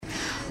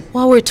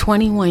Well, we're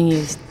 21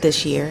 years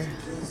this year.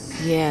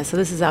 Yeah, so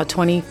this is our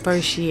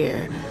 21st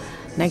year.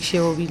 Next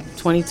year will be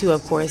 22,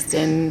 of course,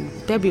 in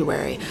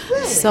February.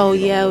 So,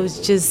 yeah, it was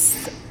just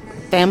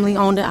family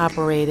owned and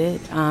operated.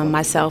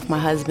 Myself, my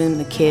husband,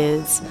 the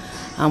kids,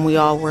 we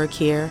all work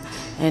here.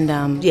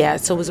 And, yeah,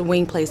 so it was a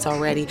wing place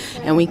already.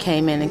 And we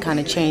came in and kind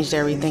of changed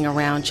everything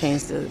around,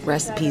 changed the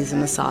recipes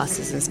and the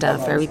sauces and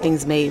stuff.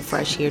 Everything's made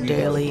fresh here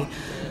daily.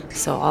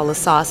 So all the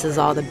sauces,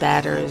 all the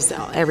batters,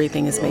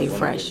 everything is made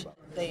fresh.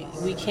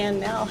 We can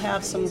now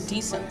have some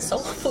decent soul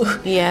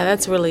food. Yeah,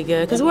 that's really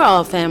good because we're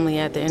all family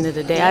at the end of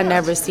the day. I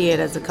never see it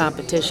as a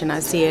competition. I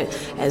see it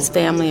as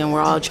family, and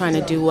we're all trying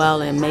to do well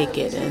and make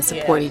it and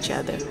support each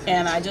other.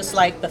 And I just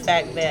like the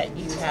fact that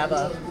you have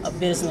a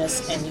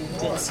business and you've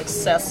been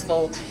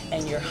successful,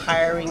 and you're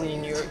hiring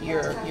and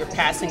you're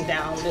passing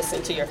down this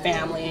into your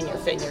family, and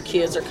your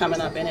kids are coming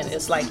up in it.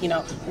 It's like,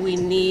 we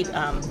need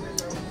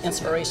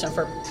inspiration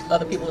for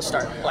other people to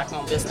start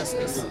Black-owned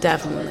businesses.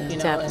 Definitely,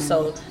 definitely. And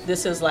so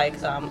this is like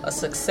a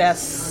success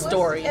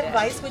story. What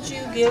advice would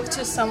you give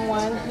to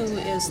someone who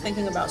is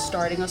thinking about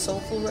starting a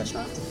soul food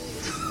restaurant?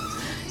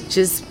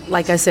 Just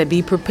like I said,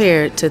 be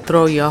prepared to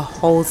throw your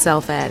whole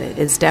self at it.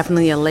 It's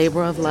definitely a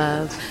labor of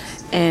love,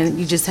 and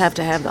you just have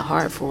to have the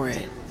heart for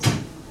it.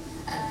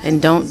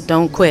 And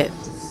don't quit.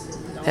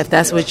 If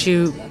that's what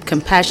you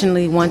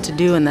compassionately want to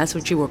do, and that's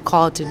what you were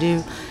called to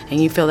do,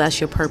 and you feel that's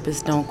your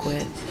purpose, don't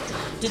quit.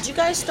 Did you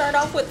guys start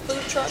off with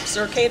food trucks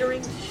or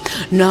catering?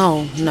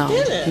 No.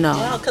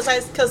 Wow,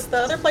 because the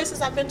other places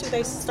I've been to,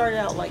 they started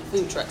out like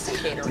food trucks and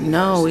catering.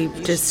 No, we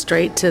just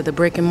straight to the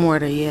brick and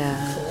mortar,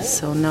 yeah. Cool.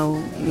 So no,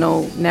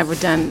 never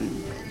done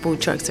food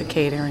trucks or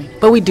catering.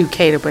 But we do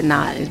cater, but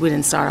we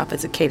didn't start off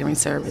as a catering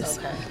service.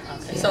 Okay.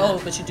 Yeah.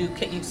 So, but you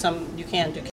can do